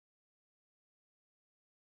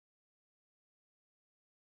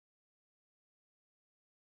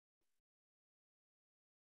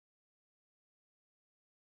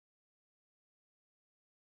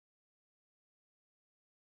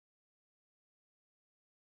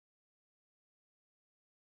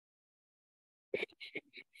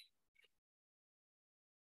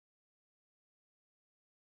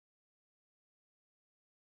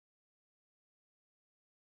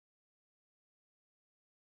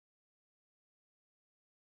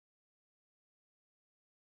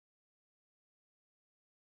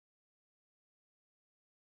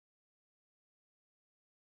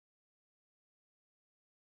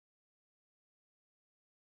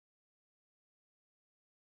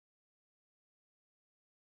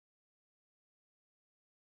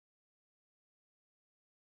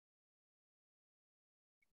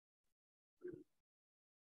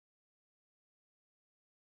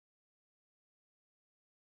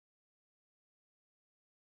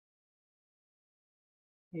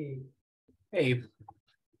Hey. Hey.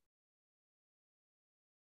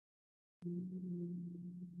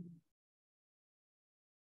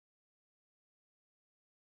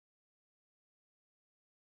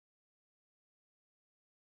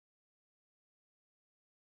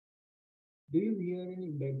 Do you hear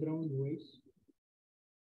any background voice?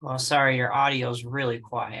 Well, sorry, your audio's really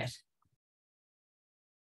quiet.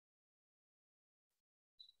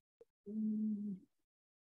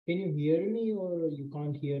 Can you hear me or you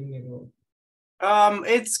can't hear me at all?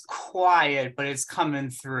 It's quiet, but it's coming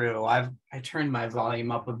through. I turned my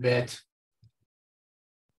volume up a bit.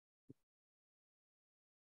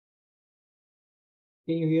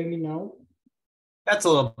 Can you hear me now? That's a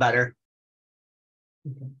little better.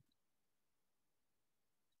 Okay.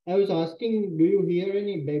 I was asking, do you hear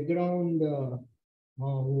any background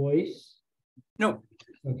voice? No.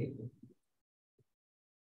 Okay.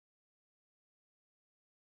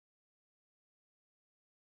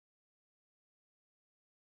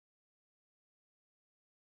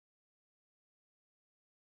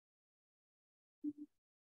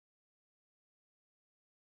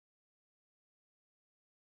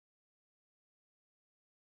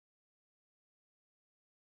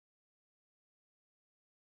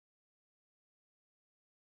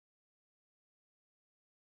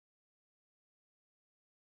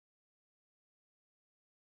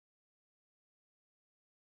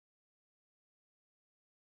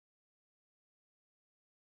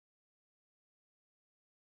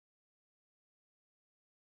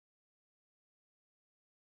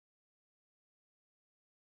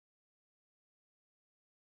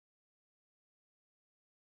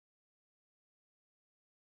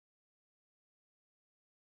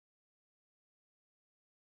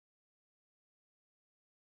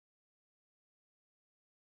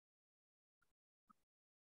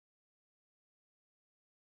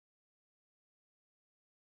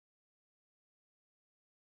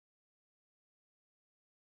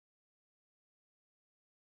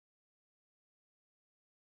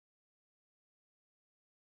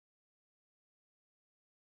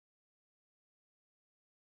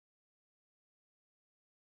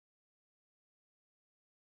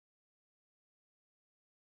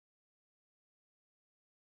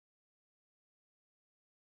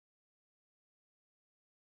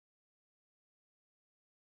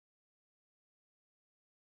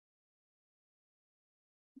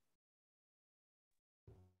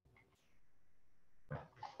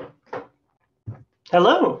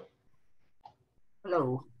 Hello.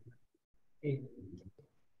 Hello. Hey.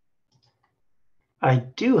 I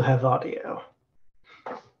do have audio.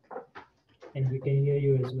 And we can hear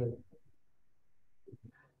you as well.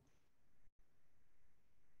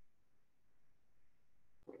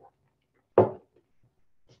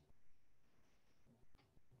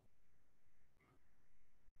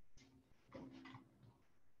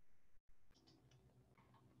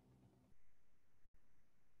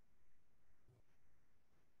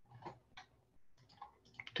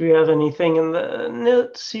 Do we have anything in the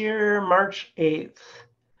notes here? March 8th.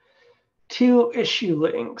 2 issue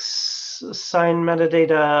links, assign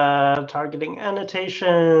metadata, targeting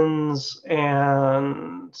annotations,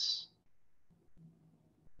 and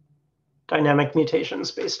dynamic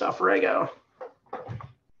mutations based off Rego.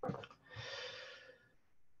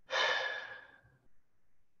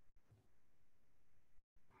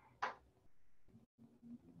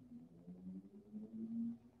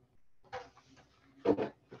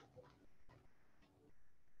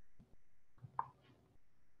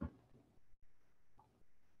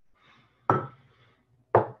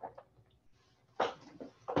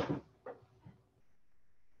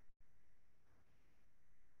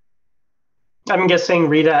 I'm guessing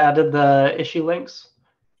Rita added the issue links.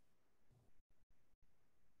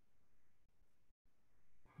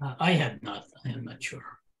 I have not. I am not sure.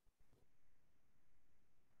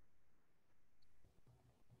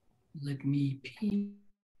 Let me ping.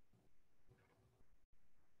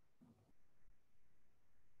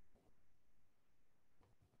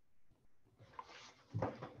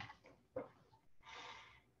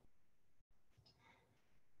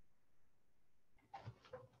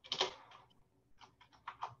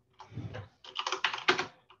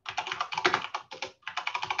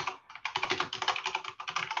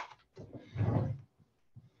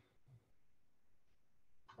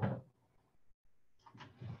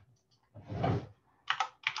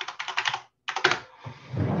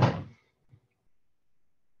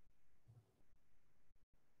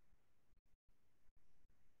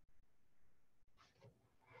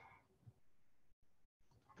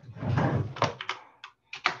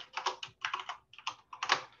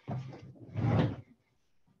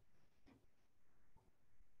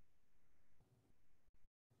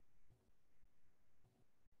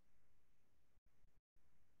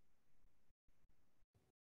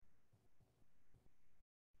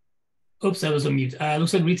 Oops, I was on mute.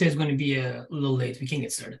 Looks like Rita is going to be a little late. We can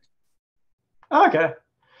get started. Okay.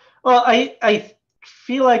 Well, I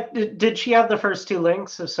feel like did she have the first two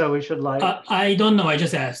links? If so, we should like. I don't know. I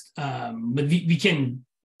just asked, but we can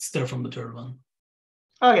start from the third one.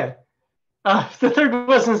 Okay. The third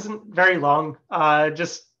wasn't very long.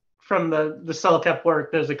 Just from the Cellcap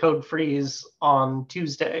work, there's a code freeze on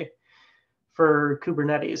Tuesday for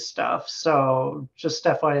Kubernetes stuff. So just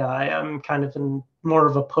FYI, I'm kind of in more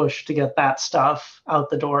of a push to get that stuff out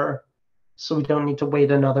the door, so we don't need to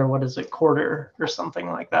wait another, what is it, quarter or something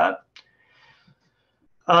like that.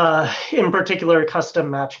 In particular,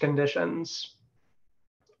 custom match conditions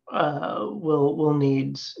we'll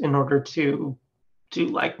need in order to do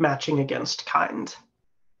like matching against kind.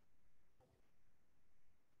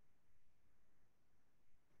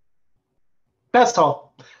 That's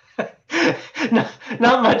all.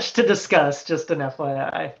 Not much to discuss, just an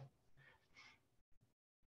FYI.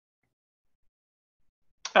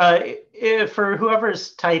 For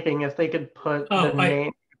whoever's typing, if they could put the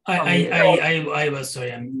name. I was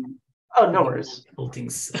sorry. Oh, no worries.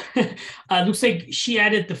 Things. Looks like she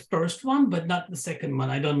added the first one, but not the second one.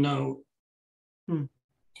 I don't know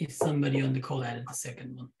if somebody on the call added the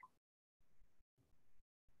second one.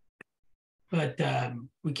 But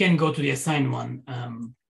we can go to the assigned one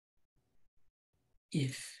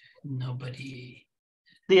if nobody.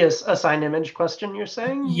 The assigned image question you're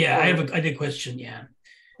saying? Yeah, I have a question. Yeah.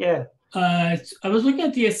 Yeah. I was looking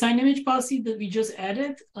at the assigned image policy that we just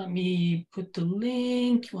added. Let me put the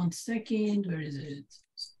link. 1 second. Where is it?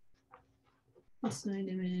 Assigned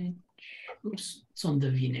image. Oops, it's on the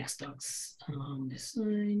VNext docs.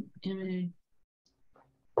 Assigned image.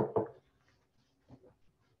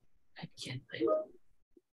 I can't play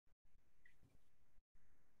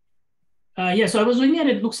it. Yeah, so I was looking at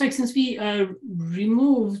it. It looks like since we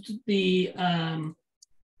removed the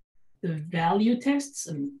value tests,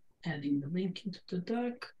 I'm adding the link into the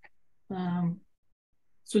doc.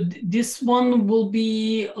 So this one will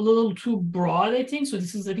be a little too broad, I think. So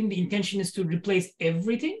this is, I think the intention is to replace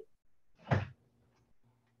everything.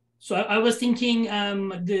 So I was thinking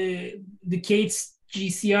the K8s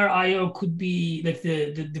GCR IO could be like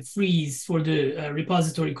the freeze for the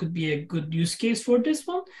repository could be a good use case for this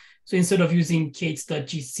one. So instead of using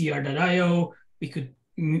k8s.gcr.io, we could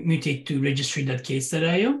mutate to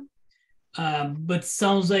registry.k8s.io. But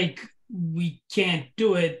sounds like we can't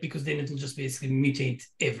do it because then it'll just basically mutate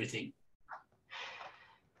everything.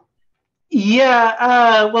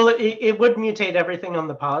 Yeah, well, it would mutate everything on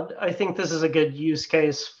the pod. I think this is a good use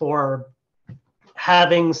case for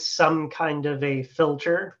having some kind of a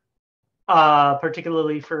filter,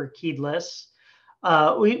 particularly for keyed lists.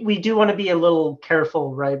 We do want to be a little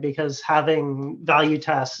careful, right? Because having value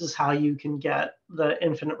tests is how you can get the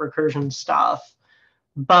infinite recursion stuff.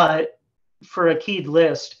 But for a keyed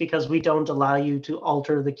list, because we don't allow you to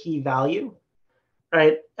alter the key value,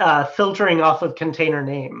 right? Filtering off of container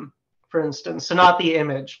name, for instance. So not the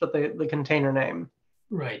image, but the container name.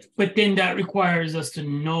 Right. But then that requires us to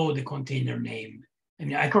know the container name. I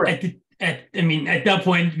mean, correct. At that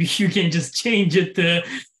point, you can just change it to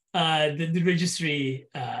the registry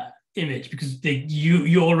image because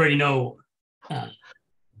you already know.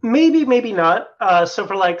 Maybe not. So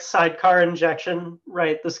for like sidecar injection,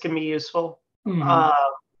 right? This can be useful. Mm-hmm.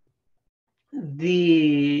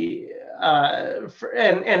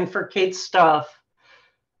 For Kate's stuff,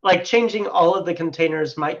 like changing all of the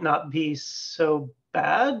containers might not be so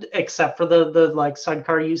bad, except for the like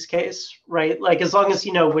sidecar use case, right? Like as long as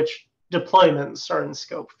you know which deployments are in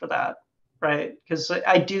scope for that, right? Because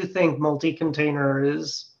I do think multi-container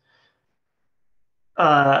is,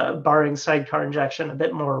 barring sidecar injection, a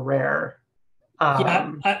bit more rare.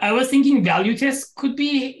 Yeah, I was thinking value tests could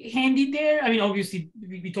be handy there. I mean, obviously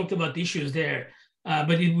we talked about the issues there,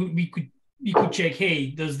 but we could check, hey,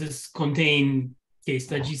 does this contain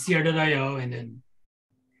case.gcr.io, and then,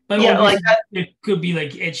 but yeah, like it could be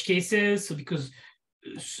like edge cases. So because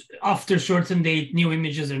after certain date, new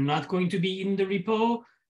images are not going to be in the repo.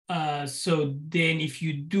 So then if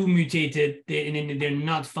you do mutate it and then they're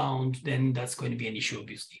not found, then that's going to be an issue,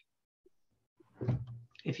 obviously.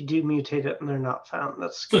 If you do mutate it and they're not found,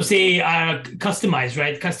 that's so say customize,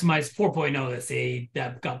 right? Customize 4.0, let's say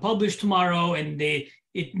that got published tomorrow and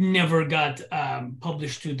it never got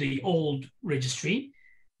published to the old registry.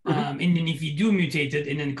 And then if you do mutate it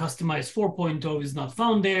and then customize 4.0 is not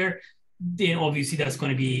found there, then obviously that's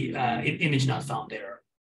going to be image not found there.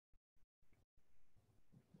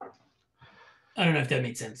 I don't know if that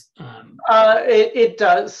makes sense. It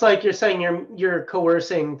does. It's like you're saying you're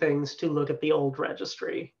coercing things to look at the old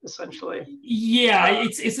registry, essentially. Yeah,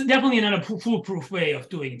 it's definitely not a foolproof way of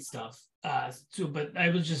doing stuff. But I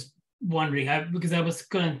was just wondering, because I was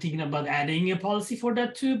kind of thinking about adding a policy for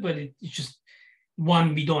that too, but it's just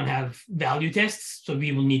one, we don't have value tests, so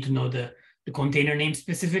we will need to know the container name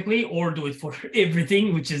specifically, or do it for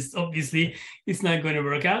everything, which is obviously it's not going to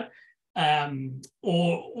work out.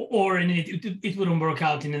 Or and it wouldn't work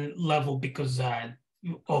out in a level because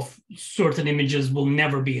of certain images will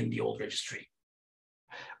never be in the old registry.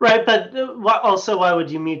 Right, but also why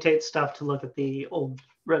would you mutate stuff to look at the old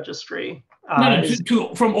registry? No,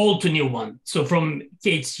 from old to new one. So from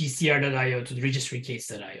K8s to the registry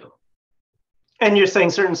K8s.io. And you're saying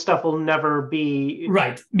certain stuff will never be...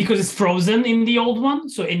 Right, because it's frozen in the old one,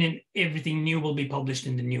 so everything new will be published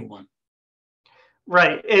in the new one.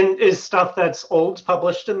 Right, and is stuff that's old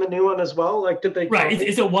published in the new one as well? Like, did they? Right,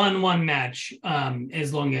 it's a 1-1 match,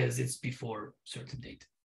 as long as it's before certain date.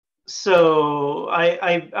 So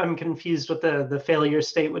I'm confused what the failure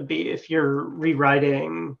state would be if you're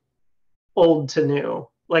rewriting old to new.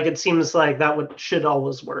 Like, it seems like that should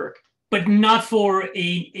always work. But not for an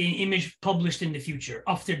image published in the future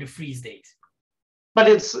after the freeze date. But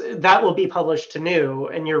that will be published to new,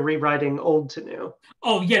 and you're rewriting old to new.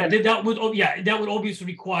 Oh yeah, that would obviously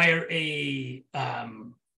require a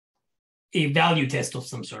value test of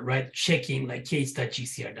some sort, right? Checking like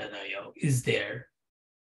K8s.gcr.io is there.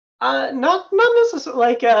 Not necessarily.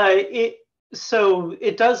 Like so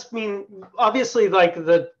it does mean, obviously, like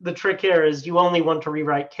the trick here is you only want to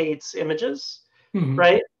rewrite K8s images,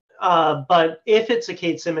 right? But if it's a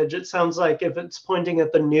K8s image, it sounds like if it's pointing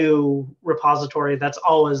at the new repository, that's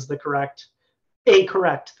always the correct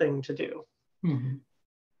thing to do.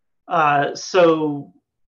 So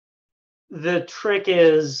the trick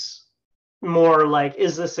is more like,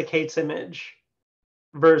 is this a K8s image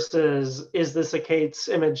versus is this a K8s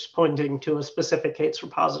image pointing to a specific K8s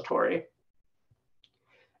repository?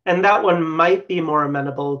 And that one might be more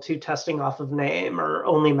amenable to testing off of name or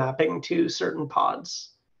only mapping to certain pods.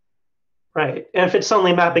 Right. And if it's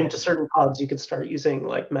only mapping to certain pods, you could start using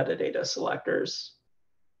like metadata selectors.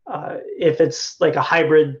 If it's like a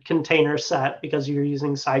hybrid container set because you're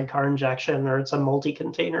using sidecar injection, or it's a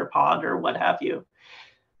multi-container pod or what have you,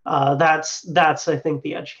 that's I think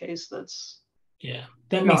the edge case.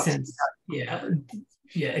 That makes sense. Yeah.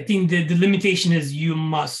 I think the limitation is you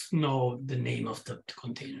must know the name of the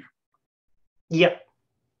container. Yep.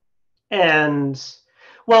 And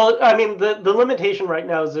well, I mean, the limitation right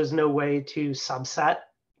now is there's no way to subset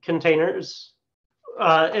containers,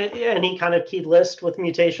 any kind of keyed list with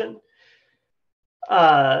mutation.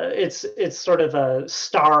 It's sort of a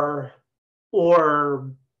star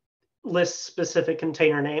or list specific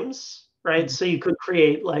container names, right? So you could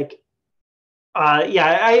create like,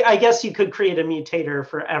 I guess you could create a mutator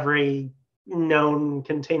for every known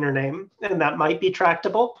container name, and that might be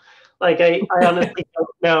tractable. Like I honestly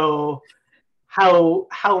don't know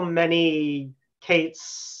how many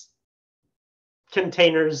K8s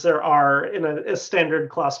containers there are in a standard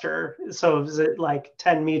cluster. So is it like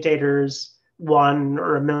 10 mutators, 1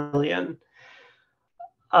 or 1,000,000?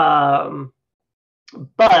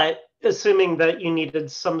 But assuming that you needed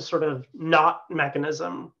some sort of not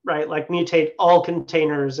mechanism, right? Like mutate all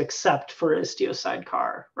containers except for Istio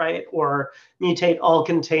sidecar, right? Or mutate all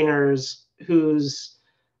containers whose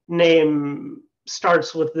name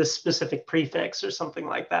starts with this specific prefix or something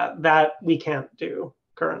like that. That we can't do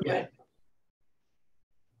currently.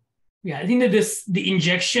 Yeah, I think that the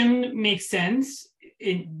injection makes sense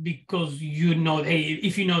because you know, hey,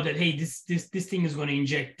 if you know that, hey, this thing is going to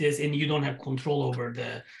inject this, and you don't have control over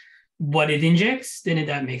what it injects, then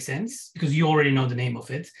that makes sense because you already know the name of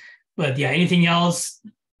it. But yeah, anything else,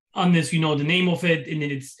 unless you know the name of it, and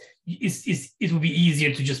then it will be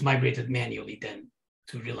easier to just migrate it manually than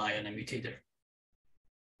to rely on a mutator.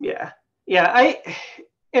 Yeah.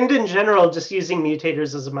 And in general, just using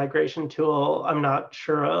mutators as a migration tool, I'm not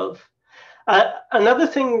sure of. Another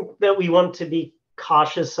thing that we want to be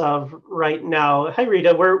cautious of right now. Hi,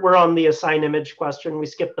 Rita. We're on the assign image question. We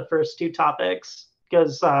skipped the first 2 topics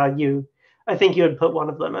because I think you had put one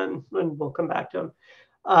of them in, and we'll come back to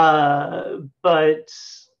them. But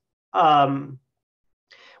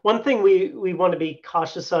one thing we want to be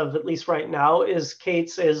cautious of, at least right now, is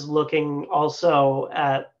K8s is looking also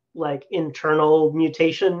at like internal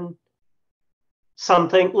mutation,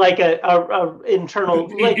 something like a internal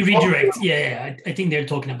like redirect. I think they're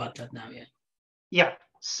talking about that now. Yeah.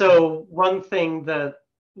 So one thing that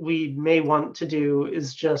we may want to do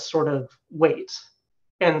is just sort of wait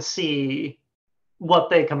and see what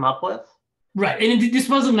they come up with. Right. And this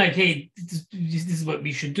wasn't like, hey, this is what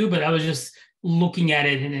we should do, but I was just looking at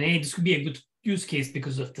it and then, hey, this could be a good use case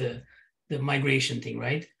because of the migration thing,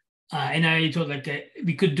 right? And I thought like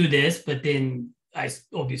we could do this, but then I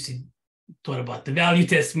obviously thought about the value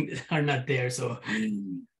tests are not there, so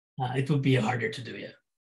it would be harder to do. Yeah.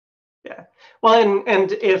 Yeah. Well,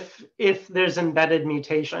 and if there's embedded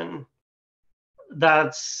mutation,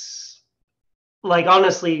 that's like,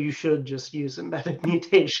 honestly, you should just use embedded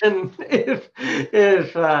mutation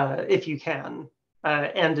if you can,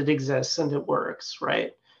 and it exists and it works,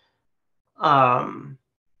 right?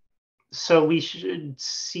 So we should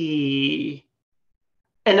see,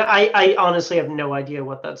 and I honestly have no idea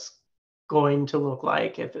what that's going to look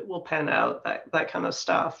like, if it will pan out, that kind of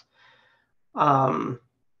stuff.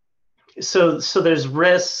 So there's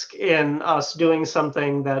risk in us doing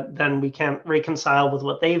something that then we can't reconcile with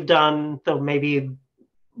what they've done, though maybe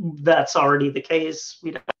that's already the case.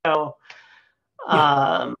 We don't know.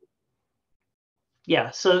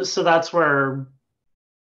 Yeah. So that's where,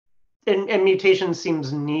 and mutation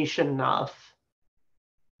seems niche enough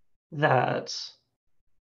that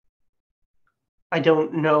I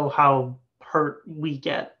don't know how hurt we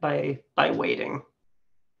get by waiting.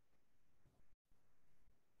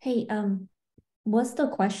 Hey, what's the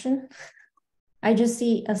question? I just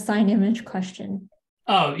see a sign image question.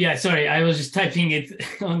 Oh yeah, sorry, I was just typing it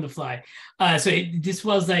on the fly. This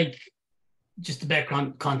was like just the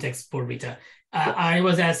background context for Rita. I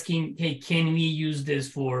was asking, hey, can we use this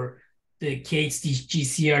for the K8s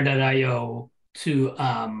GCR.io to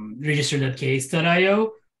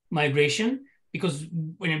register.k8s.io migration? Because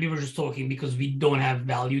when we were just talking, because we don't have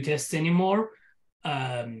value tests anymore,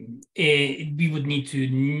 we would need to,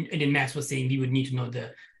 and then Max was saying we would need to know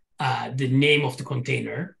the name of the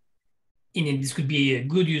container. And then this could be a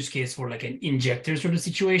good use case for like an injector sort of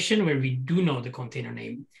situation where we do know the container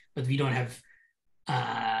name, but we don't have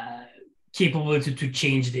capability to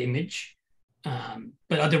change the image.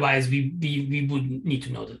 But otherwise, we would need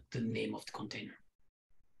to know the name of the container.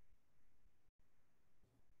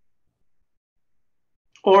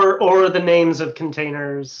 Or the names of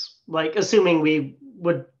containers, like assuming we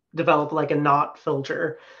would develop like a not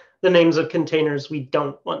filter, the names of containers we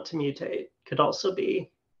don't want to mutate could also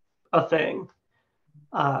be a thing.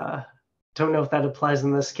 Don't know if that applies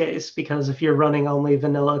in this case, because if you're running only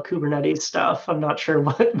vanilla Kubernetes stuff, I'm not sure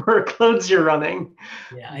what workloads you're running.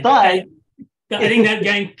 Yeah, but I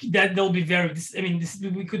think that'll be very. I mean,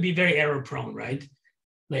 we could be very error prone, right?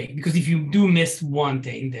 Like, because if you do miss one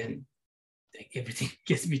thing, then everything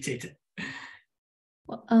gets mutated.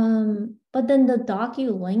 But then the doc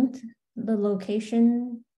you linked, the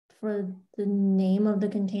location for the name of the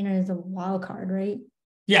container is a wildcard, right?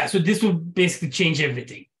 Yeah, so this will basically change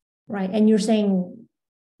everything. Right, and you're saying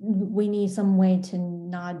we need some way to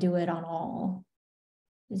not do it on all.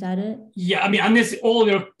 Is that it? Yeah, I mean, unless all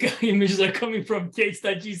your images are coming from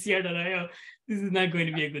K8s.gcr.io, this is not going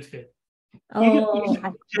to be a good fit. Oh,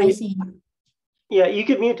 I see. Yeah, you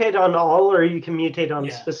could mutate on all, or you can mutate on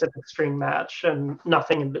specific string match and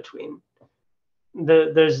nothing in between.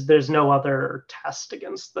 There's no other test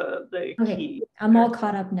against the okay, key. I'm all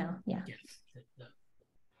caught up now. Yeah.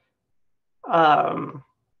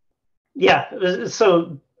 Yeah.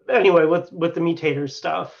 So anyway, with the mutator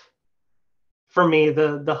stuff, for me,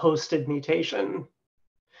 the hosted mutation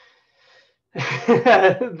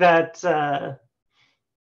that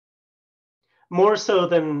more so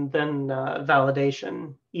than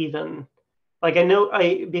validation, even. Like, I know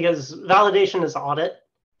because validation is audit,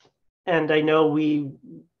 and I know we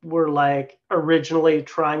were like originally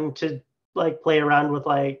trying to like play around with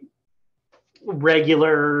like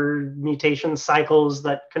regular mutation cycles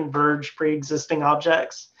that converge pre-existing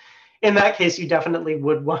objects. In that case, you definitely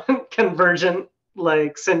would want convergent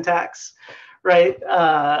like syntax, right?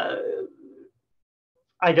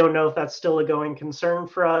 I don't know if that's still a going concern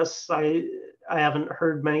for us. I haven't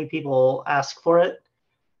heard many people ask for it,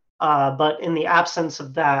 but in the absence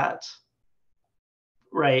of that,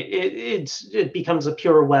 right, it becomes a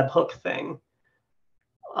pure webhook thing,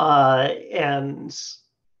 and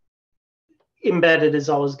embedded is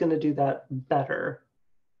always going to do that better.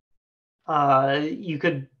 You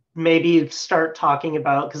could maybe start talking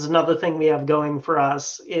about, because another thing we have going for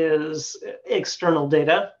us is external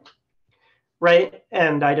data, right?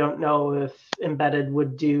 And I don't know if embedded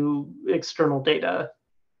would do external data.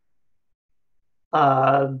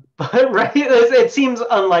 But right, it seems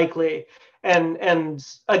unlikely. And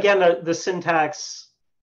again, the syntax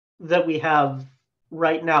that we have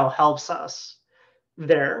right now helps us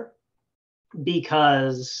there,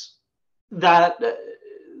 because that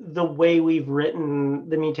the way we've written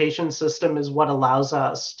the mutation system is what allows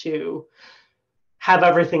us to have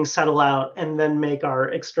everything settle out and then make our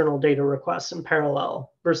external data requests in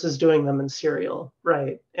parallel versus doing them in serial,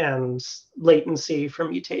 right? And latency for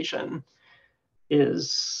mutation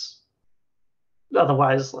is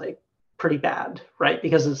otherwise like pretty bad, right?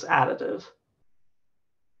 Because it's additive.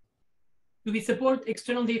 Do we support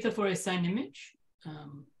external data for a signed image?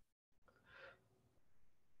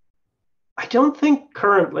 I don't think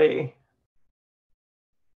currently.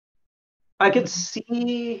 I could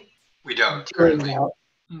see We don't doing currently. that.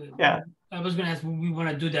 Yeah. I was going to ask, we want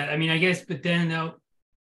to do that. I mean, I guess, but then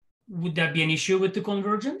would that be an issue with the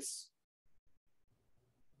convergence?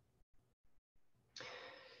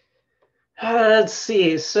 Let's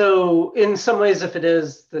see. So in some ways, if it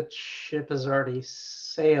is, the ship has already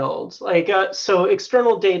sailed. Like, so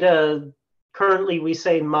external data currently we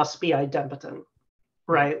say must be idempotent,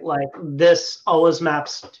 right? Like this always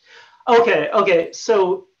maps. Okay.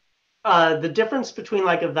 So the difference between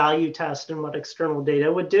like a value test and what external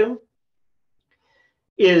data would do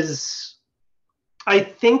is, I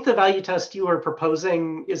think the value test you are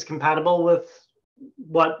proposing is compatible with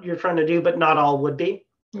what you're trying to do, but not all would be.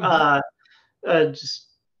 Just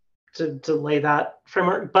to lay that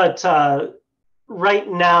framework. But right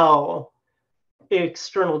now,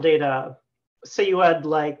 external data, say you had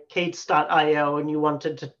like K8s.io and you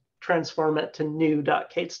wanted to transform it to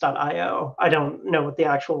new.K8s.io. I don't know what the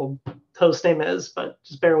actual host name is, but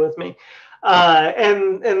just bear with me.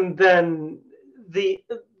 And then the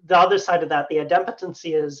other side of that, the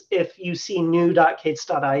idempotency is if you see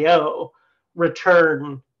new.K8s.io,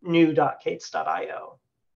 return new.K8s.io,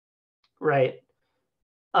 right?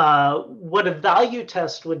 What a value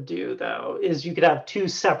test would do, though, is you could have two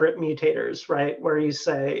separate mutators, right? Where you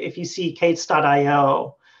say, if you see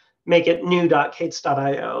K8s.io, make it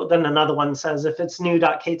new.K8s.io. Then another one says, if it's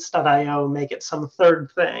new.K8s.io, make it some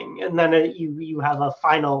third thing. And then you have a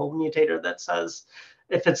final mutator that says,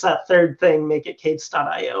 if it's that third thing, make it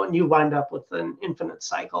K8s.io. And you wind up with an infinite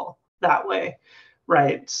cycle that way,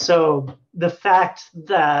 right? So the fact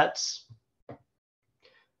that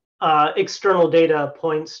external data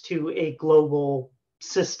points to a global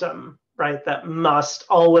system, right, that must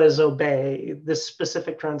always obey this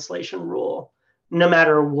specific translation rule, no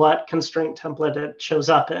matter what constraint template it shows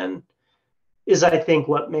up in, is, I think,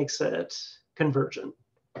 what makes it convergent.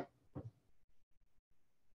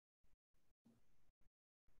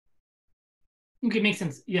 Okay, makes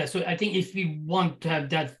sense. Yeah, so I think if we want to have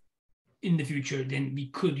that in the future, then we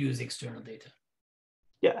could use external data.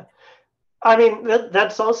 Yeah. I mean,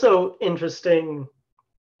 that's also interesting,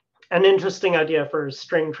 an interesting idea for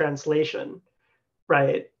string translation,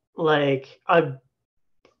 right? Like,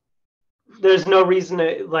 there's no reason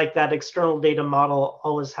to, like, that external data model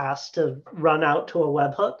always has to run out to a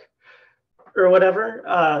webhook or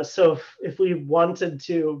whatever. So if we wanted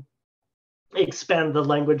to expand the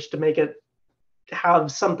language to make it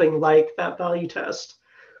have something like that value test,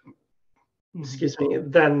 excuse me,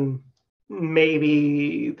 then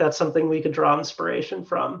maybe that's something we could draw inspiration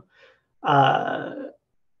from.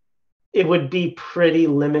 It would be pretty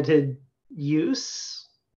limited use,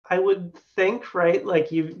 I would think, right?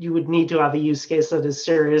 Like you would need to have a use case that is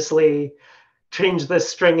seriously change this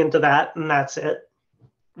string into that and that's it,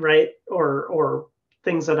 right? Or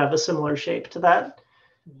things that have a similar shape to that.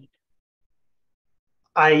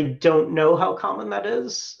 I don't know how common that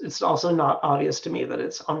is. It's also not obvious to me that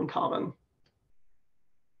it's uncommon.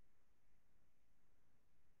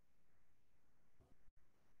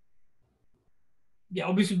 Yeah,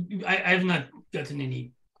 obviously, I have not gotten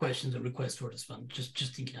any questions or requests for this one.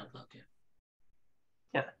 Just thinking out loud.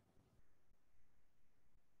 Yeah.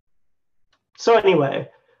 So anyway,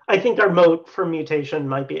 I think our moat for mutation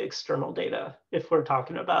might be external data if we're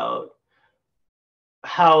talking about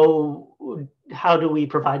how do we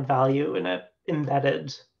provide value in an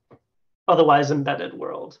embedded, otherwise embedded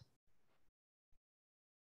world.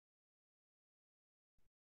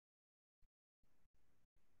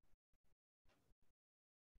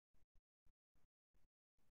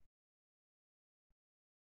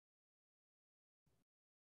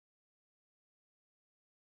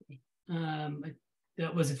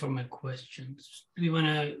 That was it for my questions. Do we want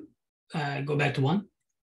to go back to one?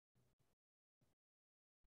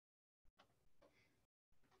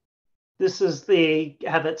 This is the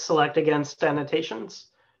have it select against annotations.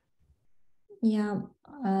 Yeah,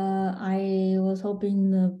 I was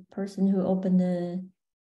hoping the person who opened the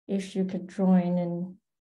issue could join,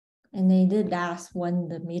 and they did ask when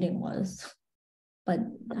the meeting was, but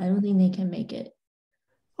I don't think they can make it.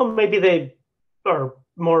 Well, maybe they are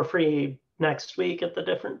more free next week at the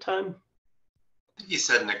different time. He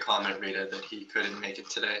said in a comment, Rita, that he couldn't make it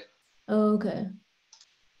today. Oh, okay.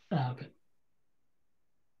 Okay.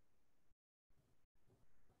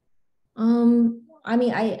 I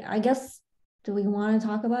mean, I guess, do we want to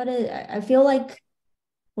talk about it? I feel like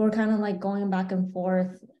we're kind of like going back and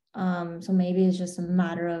forth. So maybe it's just a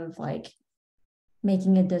matter of like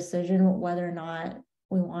making a decision whether or not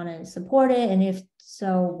we want to support it, and if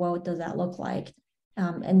so, what does that look like?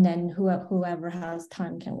 And then whoever has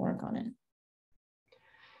time can work on it.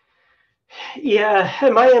 Yeah,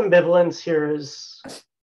 my ambivalence here is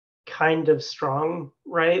kind of strong,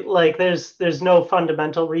 right? Like there's no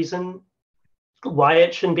fundamental reason why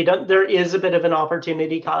it shouldn't be done. There is a bit of an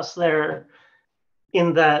opportunity cost there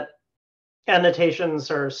in that annotations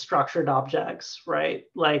are structured objects, right?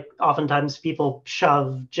 Like oftentimes people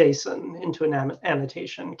shove JSON into an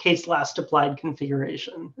annotation. Case last applied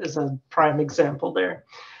configuration is a prime example there.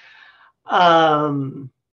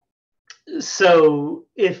 So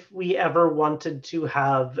if we ever wanted to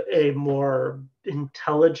have a more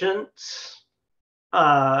intelligent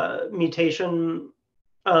mutation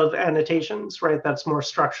of annotations, right, that's more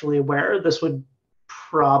structurally aware, this would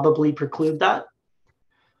probably preclude that.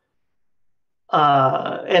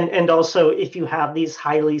 And also, if you have these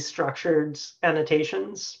highly structured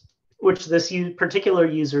annotations, which this particular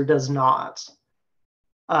user does not,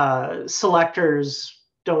 selectors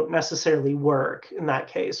don't necessarily work in that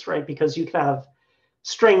case, right? Because you can have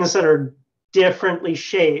strings that are differently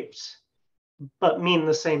shaped but mean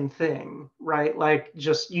the same thing, right? Like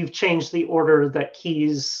just you've changed the order that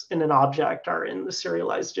keys in an object are in the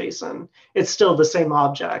serialized JSON. It's still the same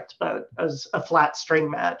object, but as a flat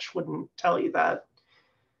string match wouldn't tell you that.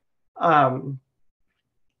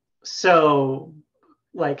 So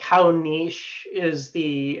like how niche is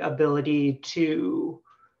the ability to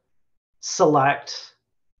select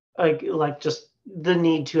like just the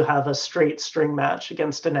need to have a straight string match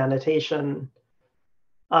against an annotation?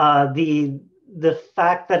 The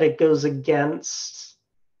fact that it goes against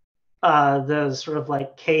the sort of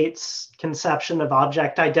like K8s conception of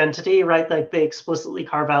object identity, right? Like they explicitly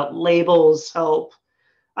carve out labels help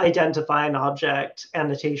identify an object,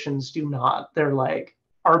 annotations do not. They're like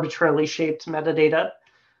arbitrarily shaped metadata.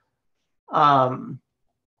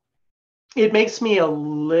 It makes me a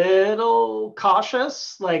little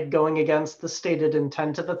cautious, like going against the stated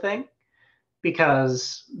intent of a thing,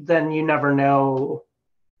 because then you never know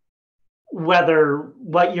whether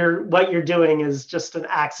what you're doing is just an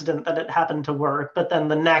accident that it happened to work, but then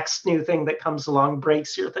the next new thing that comes along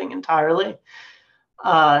breaks your thing entirely.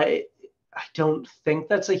 I don't think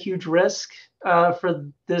that's a huge risk for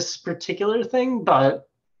this particular thing, but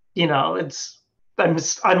you know,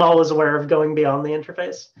 I'm always aware of going beyond the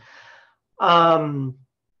interface.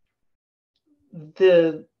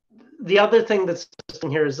 The other thing that's interesting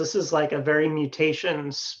here is this is like a very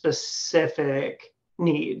mutation specific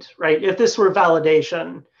need, right? If this were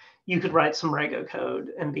validation, you could write some Rego code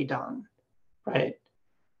and be done, right?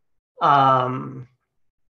 And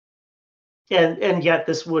yet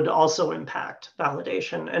this would also impact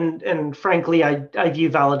validation. And frankly, I view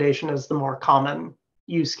validation as the more common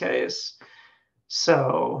use case.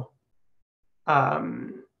 So I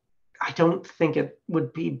don't think it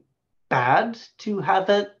would be bad to have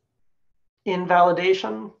it in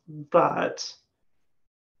validation, but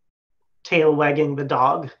tail wagging the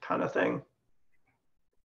dog kind of thing.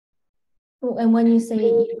 And when you say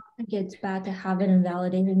you don't think it's bad to have it in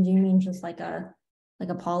validation, do you mean just like a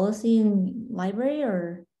policy in library,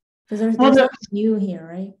 or because there's nothing new here,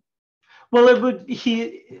 right? Well, it would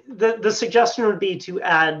the suggestion would be to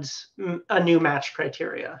add a new match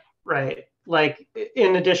criteria, right? Like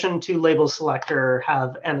in addition to label selector,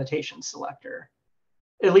 have annotation selector.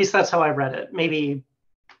 At least that's how I read it. Maybe,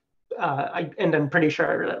 and I'm pretty sure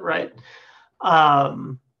I read it right.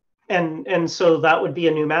 And so that would be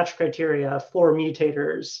a new match criteria for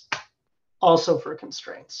mutators, also for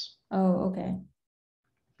constraints. Oh, okay.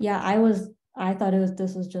 Yeah, I thought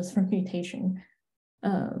this was just for mutation.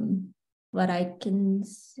 But I can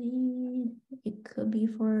see it could be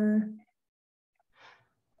for.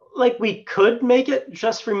 Like we could make it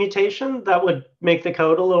just for mutation. That would make the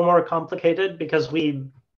code a little more complicated because we've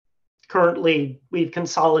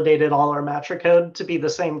consolidated all our matcher code to be the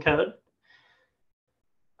same code.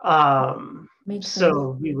 Makes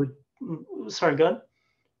so sense. We would, sorry, go ahead.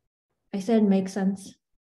 I said makes sense.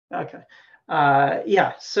 Okay.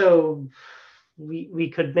 Yeah, so we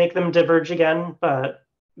could make them diverge again, but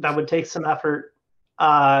that would take some effort.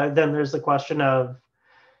 Then there's the question of,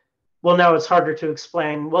 well, now it's harder to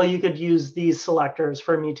explain. Well, you could use these selectors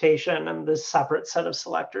for mutation and this separate set of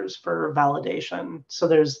selectors for validation. So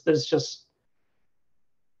there's just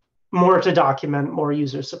more to document, more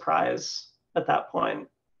user surprise at that point.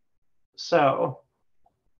 So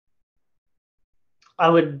I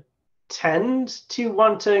would tend to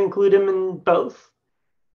want to include them in both,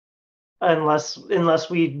 unless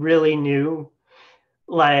we really knew,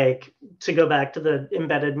 like, to go back to the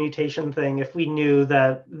embedded mutation thing, if we knew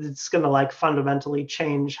that it's going to like fundamentally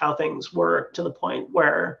change how things work to the point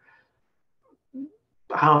where,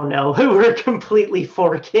 I don't know, we're completely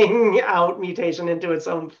forking out mutation into its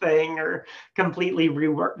own thing, or completely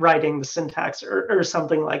rewriting the syntax, or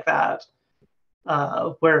something like that,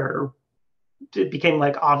 where it became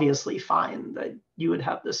like obviously fine that you would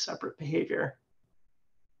have this separate behavior.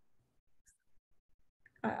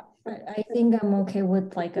 I think I'm okay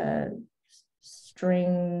with like a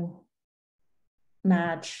string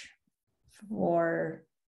match for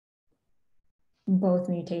both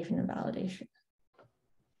mutation and validation.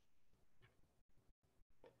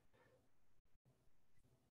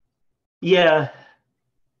 Yeah,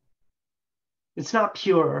 it's not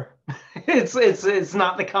pure. it's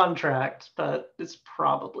not the contract, but it's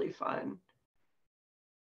probably fine.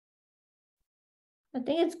 I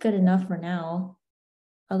think it's good enough for now.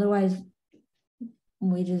 Otherwise,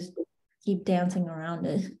 we just keep dancing around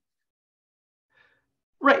it.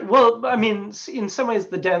 Right. Well, I mean, in some ways,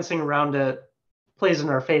 the dancing around it plays in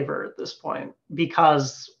our favor at this point,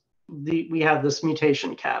 because we have this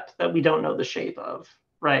mutation cap that we don't know the shape of,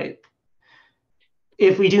 right?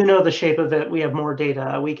 If we do know the shape of it, we have more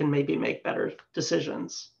data, we can maybe make better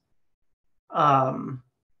decisions.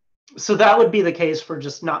 So that would be the case for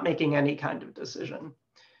just not making any kind of decision.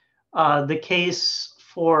 The case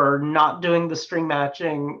for not doing the string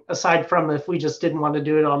matching, aside from if we just didn't want to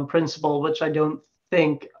do it on principle, which I don't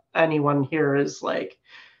think anyone here is like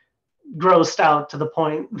grossed out to the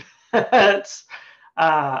point that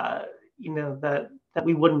that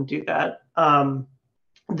we wouldn't do that.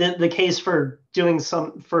 The case for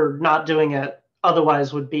not doing it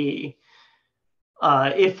otherwise would be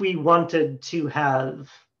if we wanted to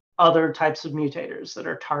have other types of mutators that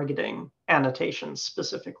are targeting annotations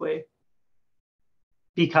specifically,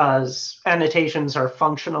 because annotations are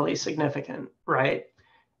functionally significant, right?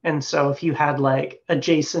 And so if you had like a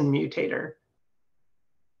JSON mutator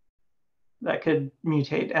that could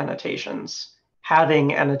mutate annotations,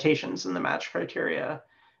 having annotations in the match criteria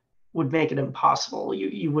would make it impossible.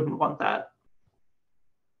 You wouldn't want that,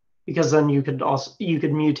 because then you could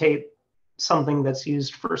mutate something that's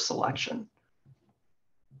used for selection.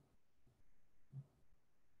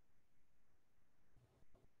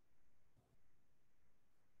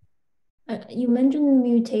 You mentioned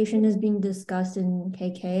mutation is being discussed in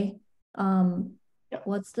KK. Yeah.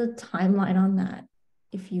 What's the timeline on that?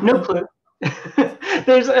 If you No clue.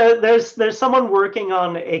 There's someone working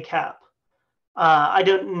on a cap. I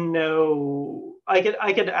don't know. I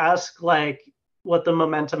could ask like what the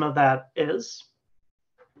momentum of that is.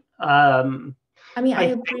 I mean,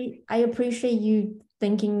 I appreciate you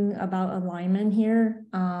thinking about alignment here.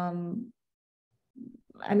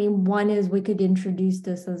 I mean, one is we could introduce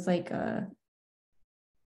this as like a,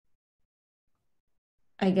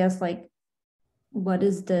 I guess, like, what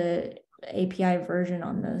is the API version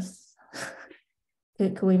on this?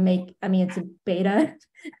 Could we make, I mean, it's a beta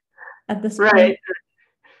at this point. Right.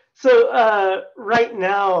 So right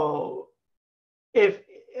now, if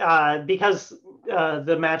because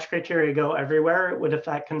the match criteria go everywhere, it would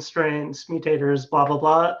affect constraints, mutators, blah, blah,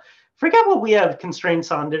 blah. Forget what we have constraints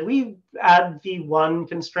on. Did we add V1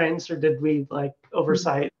 constraints, or did we like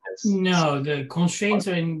oversight? No, the constraints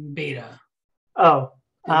are in beta. Oh.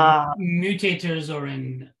 Mutators are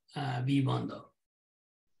in V1 though.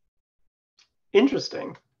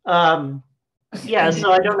 Interesting. Yeah,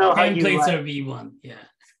 so I don't know how you... Templates are V1, yeah.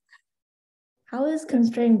 How is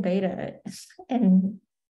constrained beta? And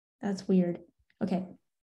that's weird. Okay.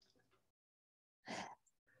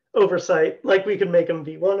 Oversight, like we could make them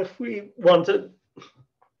V1 if we wanted.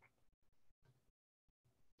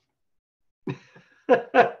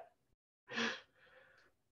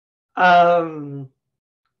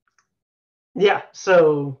 Yeah,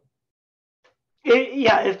 so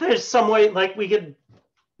if there's some way, like we could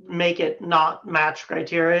make it not match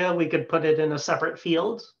criteria, we could put it in a separate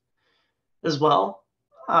field as well.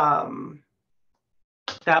 That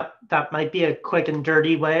might be a quick and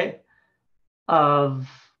dirty way of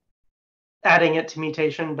adding it to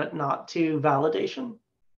mutation, but not to validation.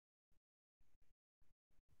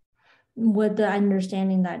 With the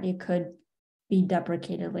understanding that it could be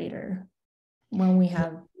deprecated later when we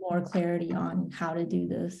have more clarity on how to do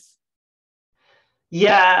this.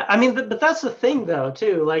 Yeah, I mean, but that's the thing though,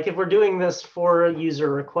 too. Like if we're doing this for a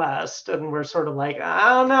user request and we're sort of like,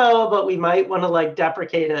 I don't know, but we might want to like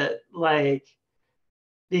deprecate it, like,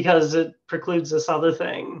 because it precludes this other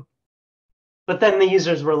thing. But then the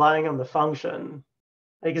user's relying on the function.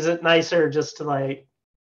 Like, is it nicer just to like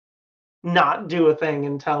not do a thing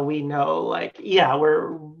until we know, like, yeah,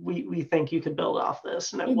 we think you could build off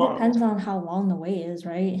this, and it won't. depends on how long the wait is,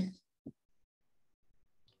 right?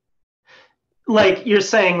 Like you're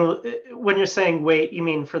saying, when you're saying wait, you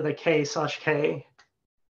mean for the K/K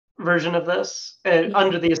version of this,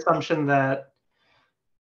 under the assumption that,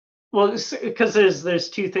 well, because there's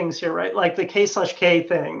two things here, right? Like the K/K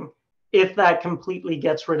thing, if that completely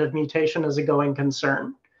gets rid of mutation as a going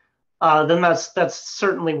concern, then that's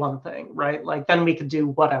certainly one thing, right? Like then we could do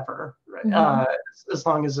whatever, right? As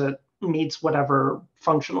long as it meets whatever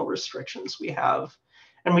functional restrictions we have,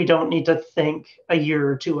 and we don't need to think a year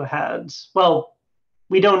or two ahead. Well,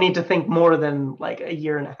 we don't need to think more than like a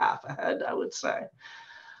year and a half ahead, I would say.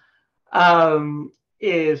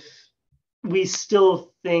 If we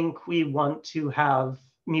still think we want to have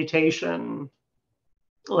mutation,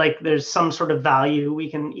 like there's some sort of value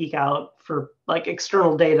we can eke out for like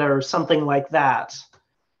external data or something like that.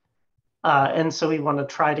 And so we want to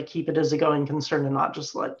try to keep it as a going concern and not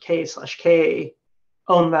just let K/K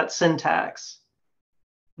own that syntax.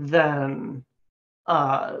 Then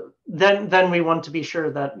we want to be sure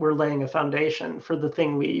that we're laying a foundation for the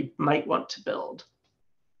thing we might want to build.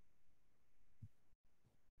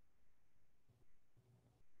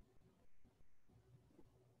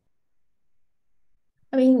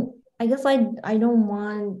 I mean, I guess I don't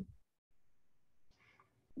want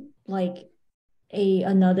like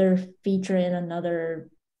another feature in another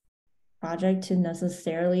project to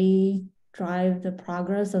necessarily drive the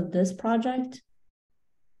progress of this project.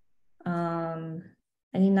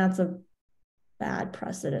 I think that's a bad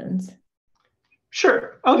precedent.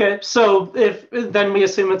 Sure. Okay. So if then we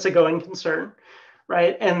assume it's a going concern,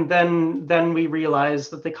 right? And then we realize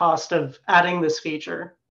that the cost of adding this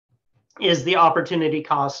feature is the opportunity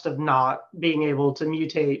cost of not being able to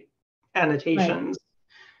mutate annotations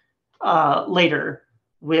later,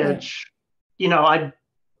 which, you know,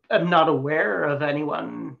 I'm not aware of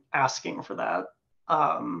anyone asking for that.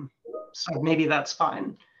 So maybe that's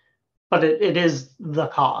fine. But it is the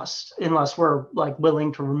cost, unless we're like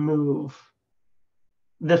willing to remove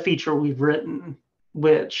the feature we've written,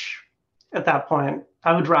 which at that point,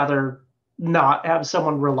 I would rather not have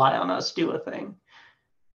someone rely on us do a thing.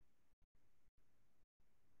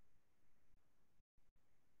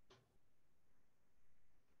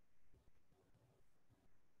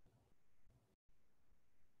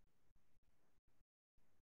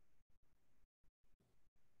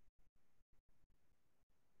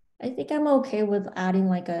 I think I'm okay with adding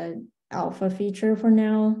like a alpha feature for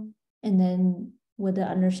now, and then with the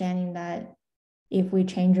understanding that if we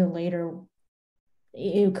change it later,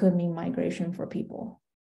 it could mean migration for people.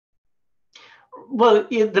 Well,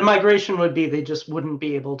 the migration would be they just wouldn't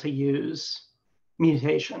be able to use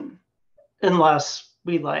mutation unless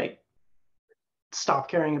we like stop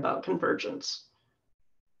caring about convergence,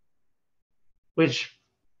 which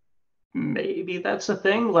maybe that's a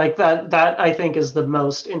thing. Like that I think is the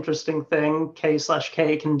most interesting thing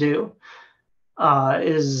K/K can do,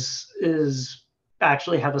 is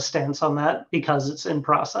actually have a stance on that because it's in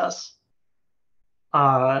process.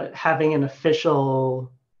 Having an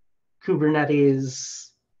official Kubernetes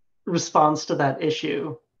response to that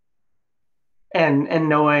issue, and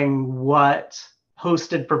knowing what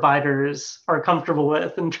hosted providers are comfortable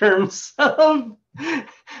with in terms of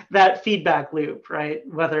that feedback loop, right?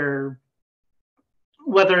 Whether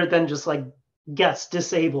it then just like gets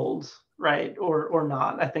disabled, right, or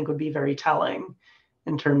not, I think would be very telling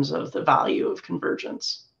in terms of the value of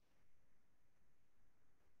convergence.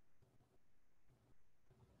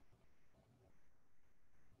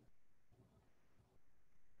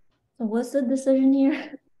 So what's the decision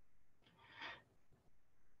here?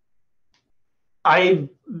 I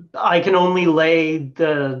can only lay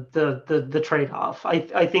the trade-off.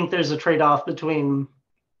 I think there's a trade-off between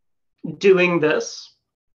doing this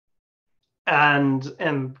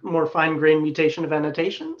and more fine-grained mutation of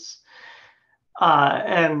annotations.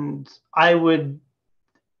 And the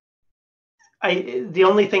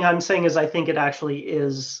only thing I'm saying is I think it actually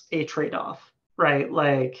is a trade-off, right?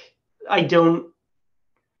 Like, I don't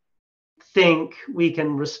think we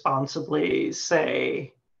can responsibly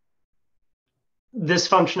say this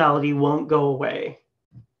functionality won't go away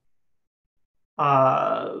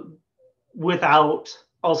without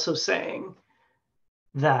also saying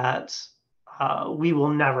that we will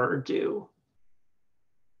never do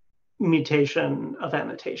mutation of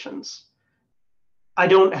annotations. I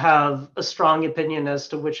don't have a strong opinion as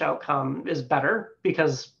to which outcome is better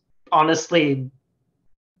because honestly,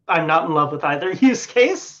 I'm not in love with either use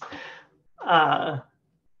case. But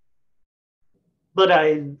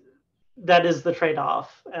that is the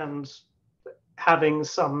trade-off, and having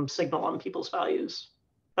some signal on people's values.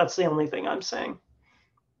 That's the only thing I'm saying.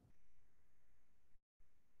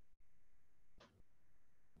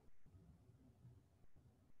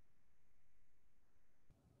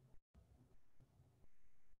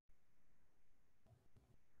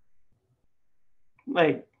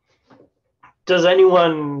 Like, does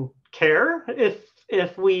anyone care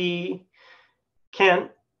if we can't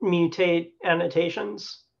mutate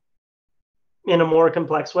annotations in a more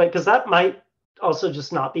complex way? Because that might also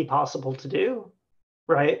just not be possible to do,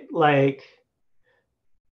 right? Like,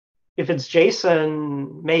 if it's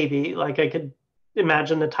JSON, maybe, like I could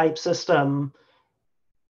imagine the type system,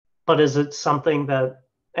 but is it something that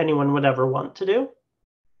anyone would ever want to do?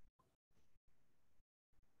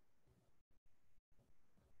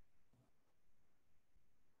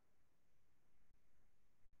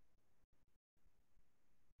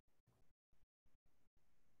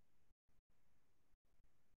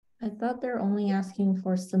 I thought they're only asking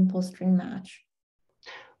for simple string match.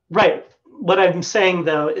 Right. What I'm saying,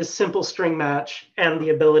 though, is simple string match and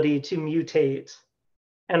the ability to mutate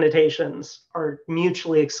annotations are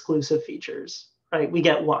mutually exclusive features, right? We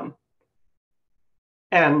get one.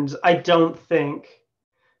 And I don't think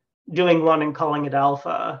doing one and calling it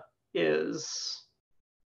alpha is,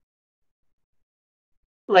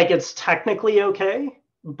 like, it's technically okay,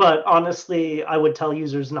 but honestly, I would tell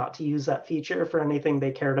users not to use that feature for anything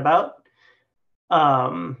they cared about,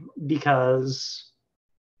 because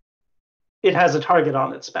it has a target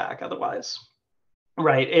on its back otherwise,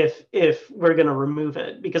 right? If we're going to remove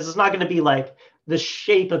it, because it's not going to be like the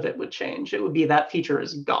shape of it would change. It would be that feature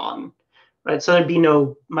is gone, right? So there'd be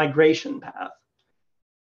no migration path.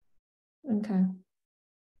 Okay.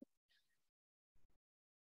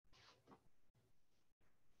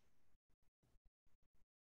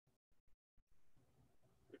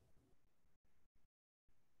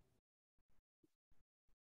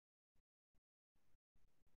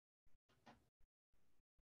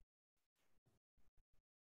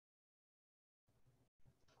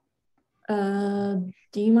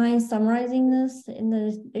 Do you mind summarizing this in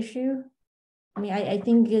the issue? I mean, I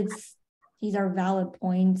think these are valid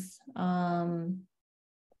points.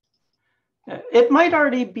 It might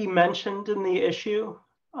already be mentioned in the issue.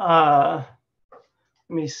 Let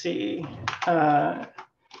me see. I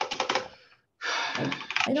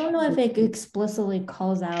don't know if it explicitly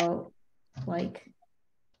calls out like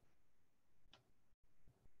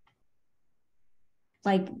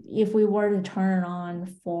if we were to turn on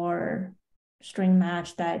for string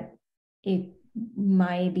match, that it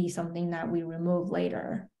might be something that we remove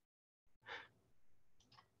later.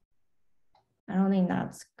 I don't think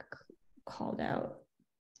that's called out.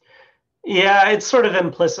 Yeah, it's sort of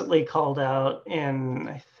implicitly called out in,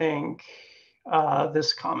 I think,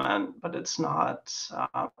 this comment, but it's not.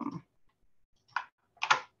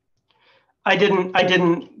 I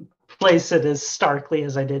didn't place it as starkly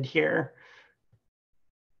as I did here.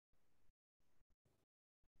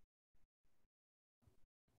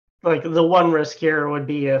 Like, the one risk here would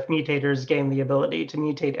be if mutators gain the ability to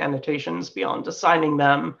mutate annotations beyond assigning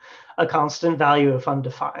them a constant value if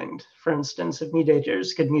undefined. For instance, if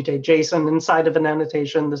mutators could mutate JSON inside of an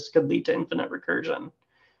annotation, this could lead to infinite recursion.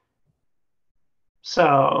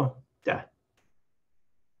 So, yeah.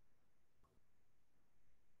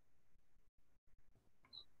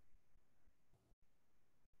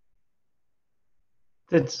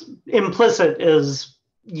 It's implicit is,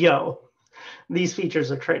 yo, these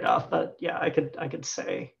features are trade-off, but yeah, I could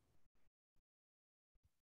say.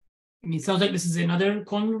 I mean, it sounds like this is another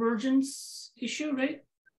convergence issue, right?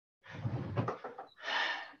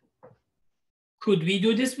 Could we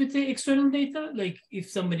do this with the external data? Like, if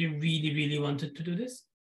somebody really, really wanted to do this?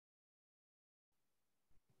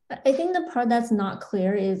 I think the part that's not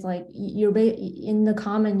clear is like you're in the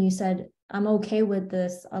comment you said, I'm okay with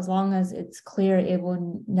this as long as it's clear it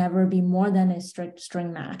will never be more than a strict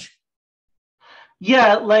string match.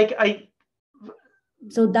 Yeah, like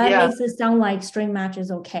So that makes it sound like string match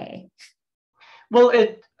is okay. Well,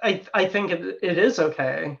 I think it is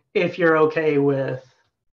okay if you're okay with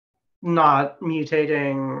not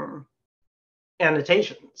mutating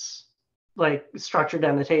annotations, like structured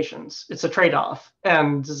annotations. It's a trade-off.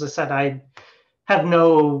 And as I said, I have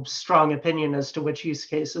no strong opinion as to which use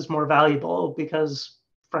case is more valuable because,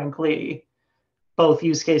 frankly, both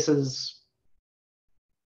use cases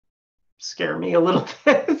scare me a little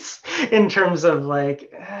bit in terms of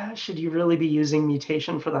like, should you really be using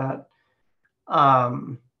mutation for that?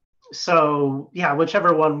 So yeah,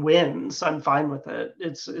 whichever one wins, I'm fine with it.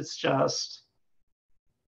 It's just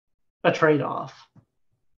a trade-off.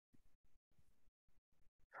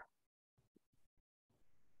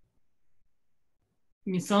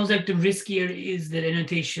 mean, it sounds like the risk here is that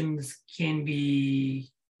annotations can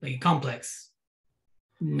be like complex,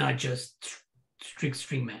 not just strict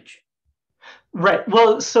string match. Right.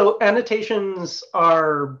 Well, so annotations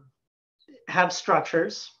have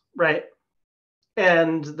structures, right?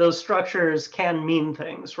 And those structures can mean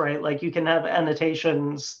things, right? Like you can have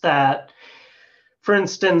annotations that, for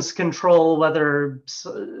instance, control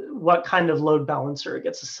what kind of load balancer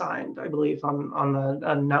gets assigned, I believe, on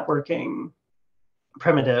a networking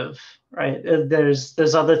primitive, right?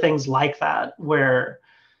 There's other things like that where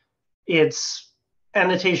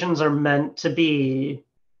annotations are meant to be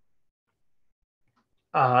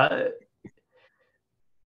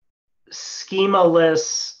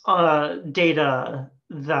schemaless data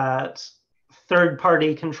that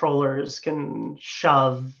third-party controllers can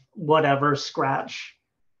shove whatever scratch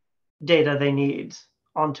data they need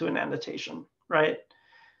onto an annotation, right?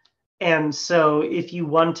 And so if you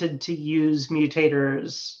wanted to use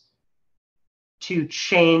mutators to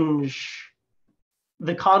change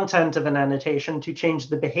the content of an annotation, to change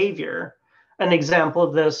the behavior, an example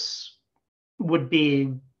of this would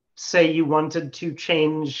be, say you wanted to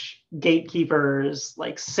change gatekeepers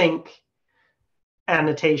like sync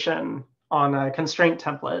annotation on a constraint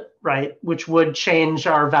template, right? Which would change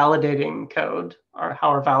our validating code or how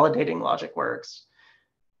our validating logic works.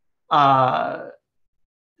 That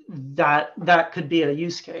could be a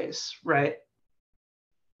use case, right?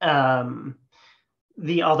 The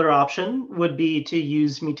other option would be to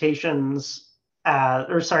use annotations as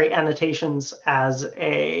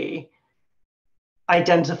a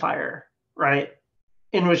identifier, right?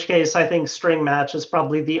 In which case, I think string match is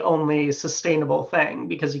probably the only sustainable thing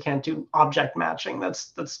because you can't do object matching.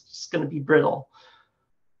 That's just going to be brittle.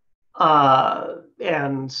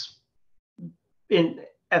 And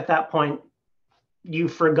at that point,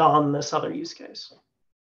 you've forgone this other use case.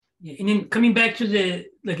 Yeah, and then coming back to the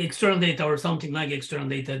external data or something like external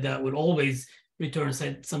data that would always return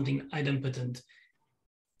something idempotent,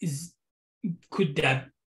 could that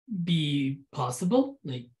be possible?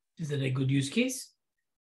 Like, is that a good use case?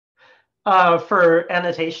 For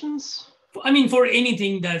annotations? I mean, for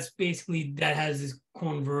anything that's basically that has this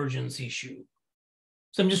convergence issue.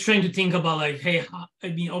 So I'm just trying to think about like, hey, I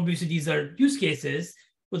mean, obviously these are use cases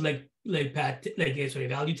with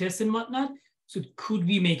value tests and whatnot. So could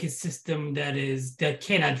we make a system that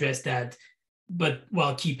can address that, but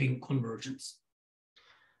while keeping convergence?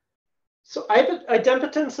 So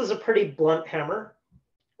idempotence is a pretty blunt hammer,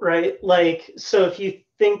 right? Like, so if you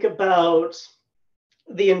think about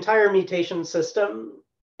the entire mutation system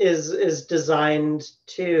is designed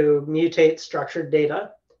to mutate structured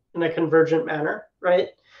data in a convergent manner, right?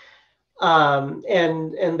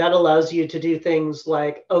 And that allows you to do things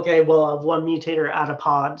like, okay, well, I'll have one mutator add a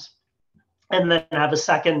pod, and then have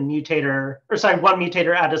one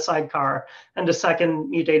mutator add a sidecar, and a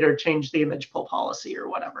second mutator change the image pull policy or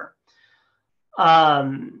whatever.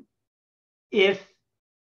 If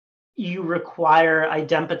you require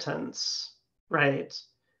idempotence, right,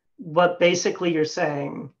 what basically you're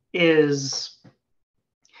saying is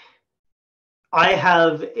I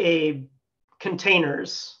have a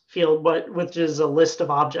containers field, which is a list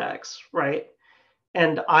of objects, right?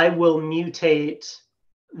 And I will mutate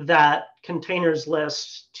that containers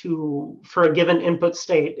list for a given input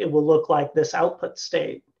state, it will look like this output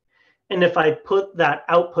state. And if I put that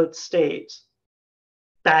output state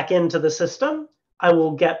back into the system, I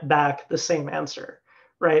will get back the same answer,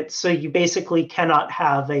 right? So you basically cannot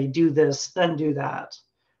have a do this, then do that,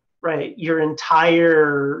 right?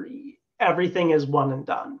 Everything is one and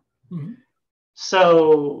done. Mm-hmm.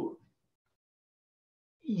 So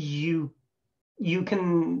you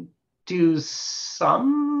can do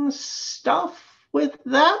some stuff with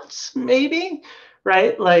that, maybe,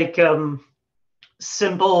 right? Like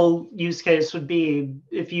simple use case would be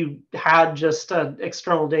if you had just an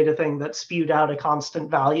external data thing that spewed out a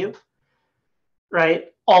constant value,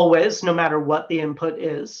 right? Always, no matter what the input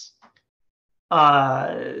is,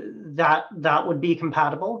 that would be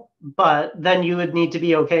compatible. But then you would need to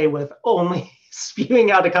be okay with only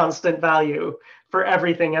spewing out a constant value for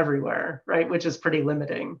everything everywhere, right? Which is pretty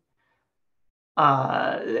limiting.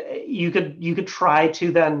 You could try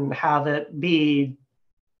to then have it be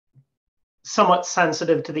somewhat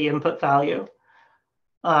sensitive to the input value,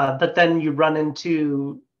 but then you run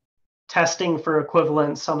into testing for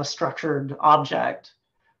equivalence on a structured object,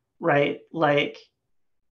 right? Like,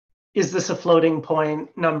 is this a floating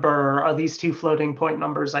point number? Are these two floating point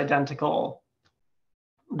numbers identical?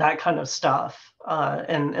 That kind of stuff,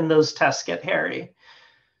 and those tests get hairy.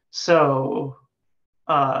 So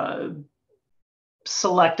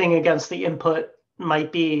selecting against the input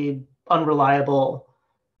might be unreliable.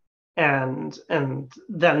 and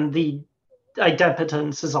then the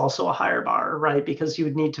idempotence is also a higher bar, right? Because you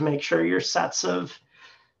would need to make sure your sets of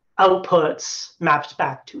outputs mapped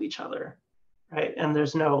back to each other, right? And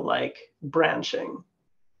there's no like branching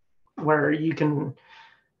where you can,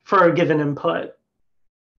 for a given input,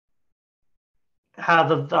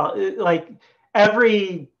 have a like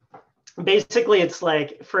basically it's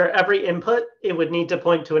like for every input, it would need to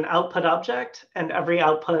point to an output object, and every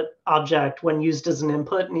output object, when used as an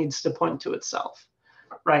input, needs to point to itself,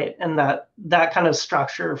 right? And that kind of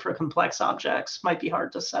structure for complex objects might be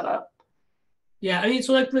hard to set up. Yeah, I mean,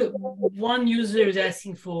 so like the one user is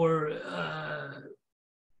asking for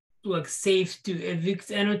like safe to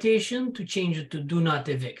evict annotation to change it to do not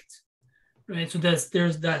evict, right? So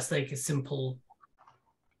that's like a simple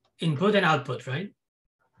input and output, right?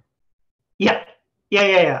 Yeah.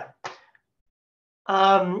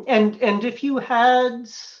 And if you had,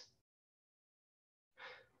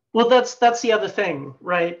 well, that's the other thing,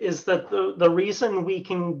 right? Is that the reason we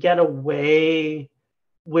can get away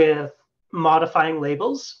with modifying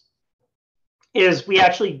labels is we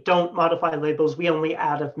actually don't modify labels, we only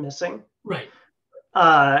add if missing. Right.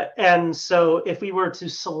 And so if we were to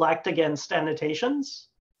select against annotations,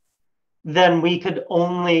 then we could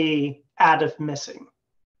only add if missing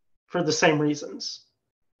for the same reasons,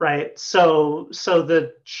 right? So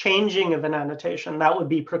the changing of an annotation, that would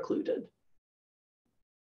be precluded.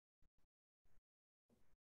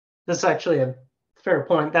 That's actually a fair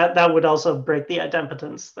point. That would also break the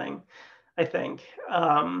idempotence thing, I think.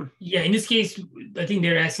 Yeah, in this case, I think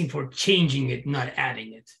they're asking for changing it, not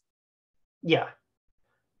adding it. Yeah.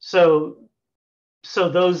 So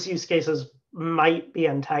those use cases might be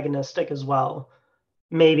antagonistic as well.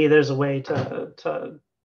 Maybe there's a way to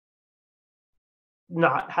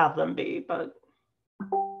not have them be, but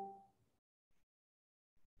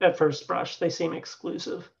at first brush, they seem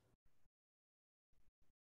exclusive.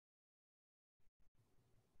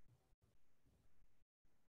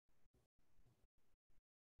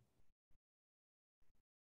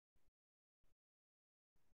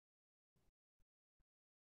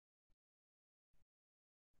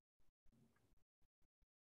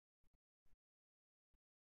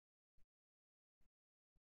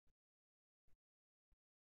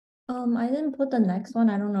 I didn't put the next one.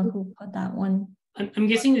 I don't know who put that one. I'm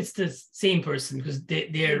guessing it's the same person because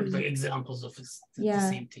they're like examples of the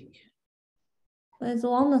same thing. But it's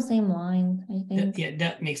along the same line, I think.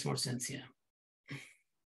 That makes more sense, yeah.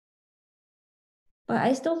 But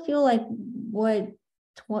I still feel like what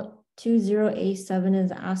 2087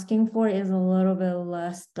 is asking for is a little bit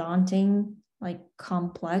less daunting, like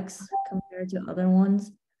complex compared to other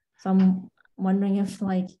ones. So I'm wondering if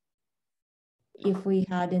we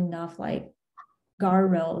had enough like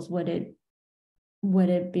guardrails, would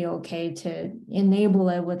it be okay to enable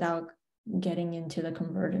it without getting into the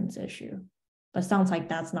convergence issue? But sounds like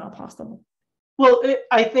that's not possible. Well,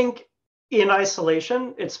 I think in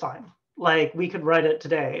isolation, it's fine. Like we could write it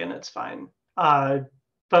today and it's fine.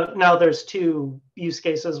 But now there's two use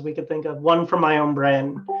cases we could think of, one from my own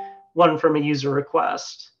brain, one from a user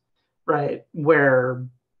request, right? Where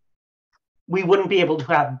we wouldn't be able to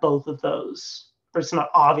have both of those, or it's not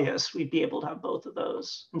obvious we'd be able to have both of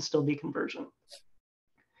those and still be convergent.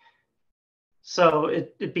 So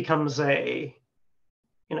it becomes a,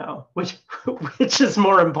 which is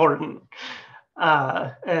more important,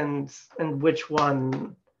 and which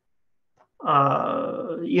one,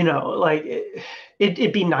 like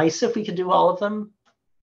it'd be nice if we could do all of them.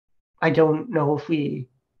 I don't know if we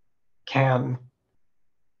can,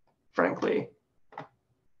 frankly.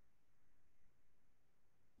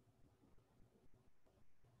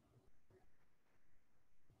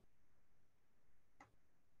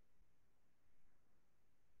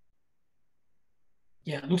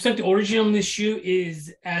 Yeah, looks like the original issue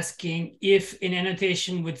is asking if an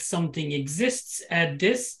annotation with something exists, add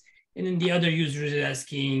this, and then the other user is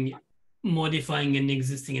asking modifying an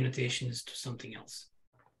existing annotation to something else.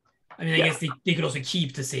 I mean, I guess they could also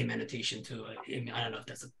keep the same annotation too. I mean, I don't know if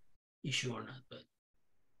that's an issue or not, but.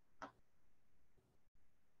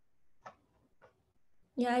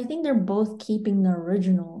 Yeah, I think they're both keeping the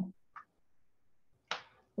original,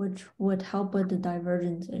 which would help with the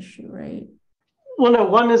divergence issue, right? Well, no,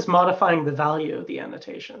 one is modifying the value of the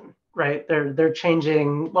annotation, right? They're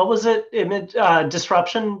changing, what was it,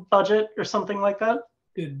 disruption budget or something like that?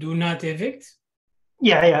 Do not evict?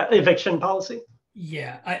 Yeah, eviction policy.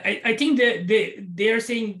 Yeah, I think that they're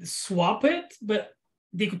saying swap it, but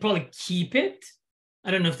they could probably keep it.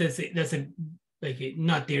 I don't know if that's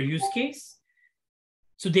not their use case.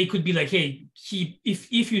 So they could be like, hey, keep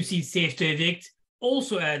if you see safe to evict,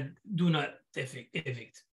 also add do not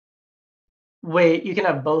evict. Wait, you can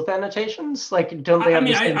have both annotations? Like, don't they I have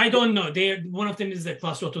mean, the same? I don't know. One of them is the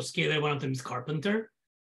cluster autoscaler, one of them is Carpenter.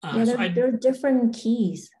 Yeah, So they're different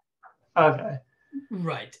keys. Okay.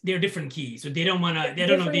 right, they're different keys, so they don't want to. They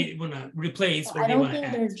don't know if they want to replace or I they don't want to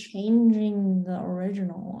think add. they're changing the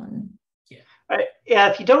original one. Yeah,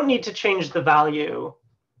 if you don't need to change the value,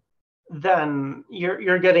 then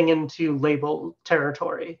you're getting into label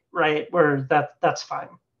territory, right? Where that's fine.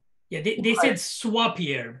 Yeah, they said swap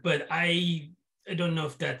here, but I don't know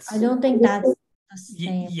if that's. I don't think that's the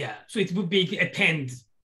same. Yeah, so it would be append.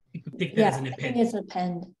 You could take that Yeah, as an I append. think it's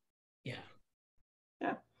append. Yeah.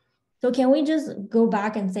 Yeah. So can we just go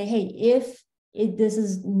back and say, hey, if this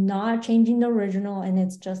is not changing the original and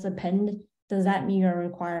it's just append, does that meet your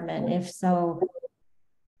requirement? If so,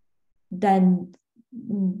 then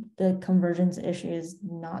the convergence issue is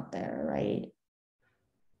not there, right?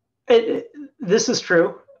 This is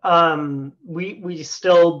true. We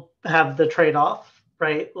still have the trade-off,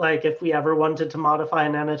 right? Like if we ever wanted to modify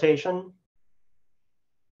an annotation,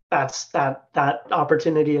 that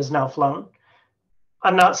opportunity is now flown.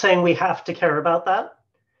 I'm not saying we have to care about that,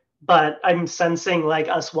 but I'm sensing like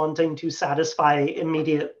us wanting to satisfy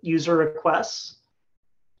immediate user requests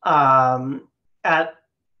at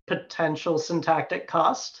potential syntactic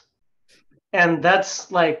cost. And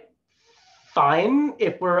that's like fine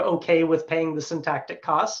if we're okay with paying the syntactic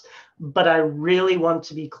cost, but I really want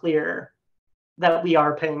to be clear that we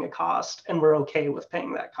are paying a cost and we're okay with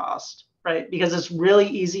paying that cost, right? Because it's really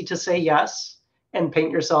easy to say yes and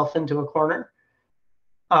paint yourself into a corner.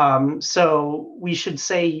 So we should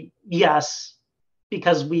say yes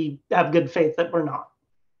because we have good faith that we're not.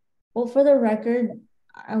 Well, for the record,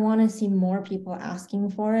 I want to see more people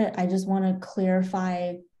asking for it. I just want to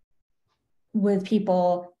clarify with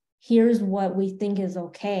people, here's what we think is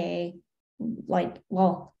okay. Like,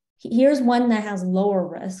 well, here's one that has lower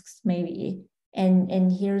risks, maybe. And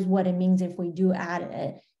here's what it means if we do add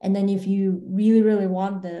it. And then if you really, really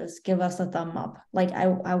want this, give us a thumb up. Like,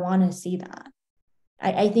 I want to see that.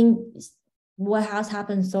 I think what has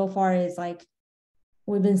happened so far is like,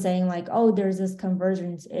 we've been saying like, oh, there's this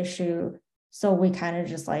convergence issue. So we kind of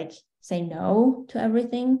just like say no to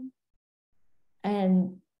everything.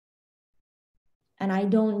 And I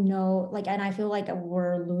don't know, like, and I feel like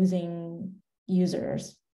we're losing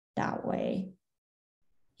users that way.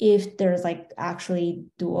 If there's like actually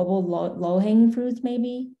doable low-hanging fruits,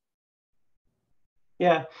 maybe.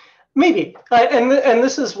 Yeah, maybe. And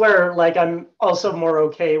this is where like I'm also more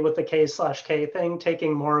okay with the K/K thing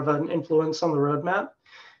taking more of an influence on the roadmap,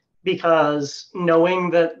 because knowing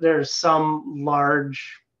that there's some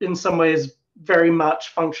large, in some ways, very much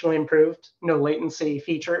functionally improved, no latency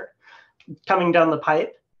feature coming down the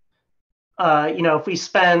pipe. If we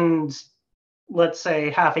spend, let's say,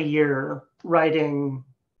 half a year writing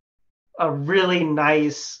a really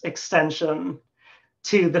nice extension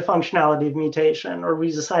to the functionality of mutation, or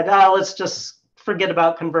we decide, let's just forget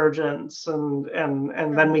about convergence and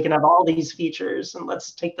then we can have all these features and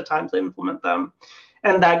let's take the time to implement them,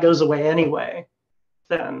 and that goes away anyway,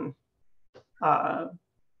 then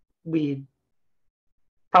we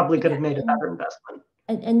probably could have made a better investment.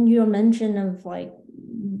 And your mention of like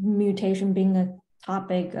mutation being a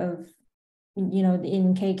topic of,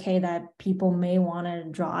 in KK that people may want to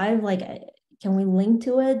drive, like, can we link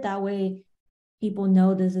to it? That way people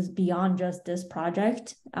know this is beyond just this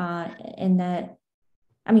project. And that,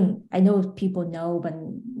 I mean, I know people know, but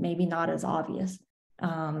maybe not as obvious.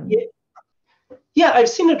 Yeah, I've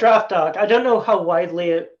seen a draft doc. I don't know how widely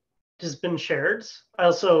it has been shared. I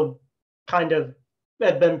also kind of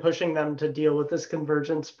have been pushing them to deal with this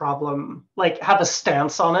convergence problem, like have a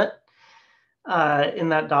stance on it in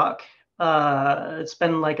that doc. It's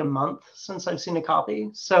been like a month since I've seen a copy.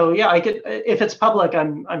 So yeah, I could, if it's public,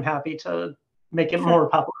 I'm happy to make it more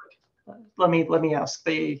public. Let me ask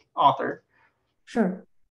the author. Sure.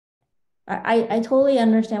 I totally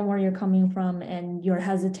understand where you're coming from and your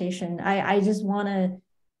hesitation. I just want to,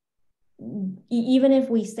 even if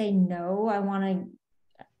we say no, I want to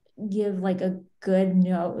give like a good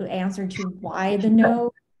no answer to why the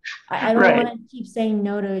no. I don't want to keep saying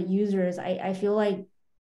no to users. I feel like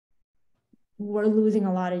we're losing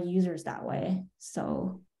a lot of users that way.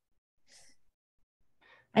 So,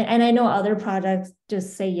 and I know other projects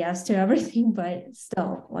just say yes to everything, but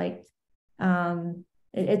still, like,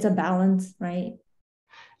 it's a balance, right?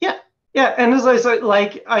 Yeah, and as I said,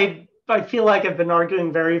 like I feel like I've been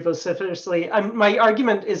arguing very vociferously. My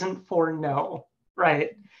argument isn't for no,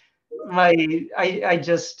 right? I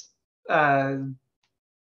just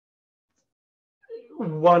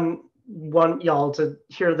want y'all to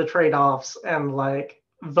hear the trade-offs and like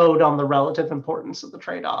vote on the relative importance of the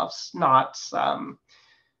trade-offs, not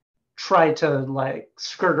try to like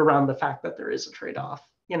skirt around the fact that there is a trade-off,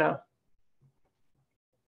 you know?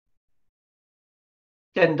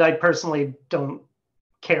 And I personally don't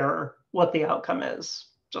care what the outcome is,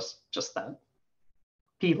 just that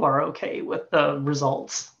people are okay with the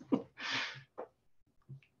results.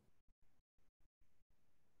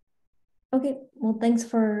 Okay, well, thanks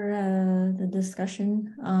for the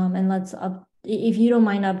discussion. And let's if you don't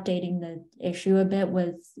mind updating the issue a bit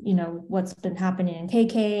with, you know, what's been happening in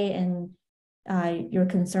KK and your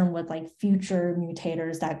concern with like future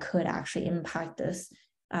mutators that could actually impact this,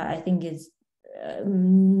 I think is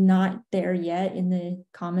not there yet in the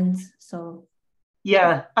comments. So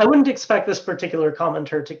yeah, I wouldn't expect this particular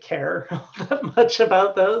commenter to care that much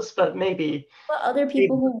about those, but maybe. But other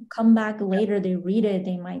people who come back later, they read it,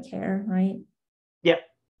 they might care, right? Yeah.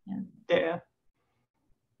 Yeah. Yeah.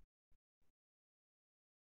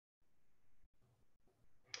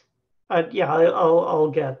 Yeah,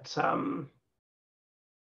 I'll get some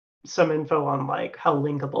info on like how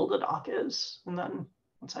linkable the doc is, and then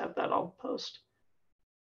once I have that, I'll post.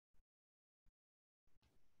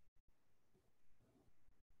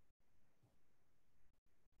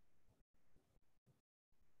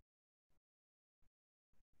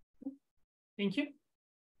 Thank you.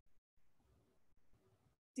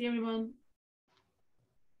 See everyone.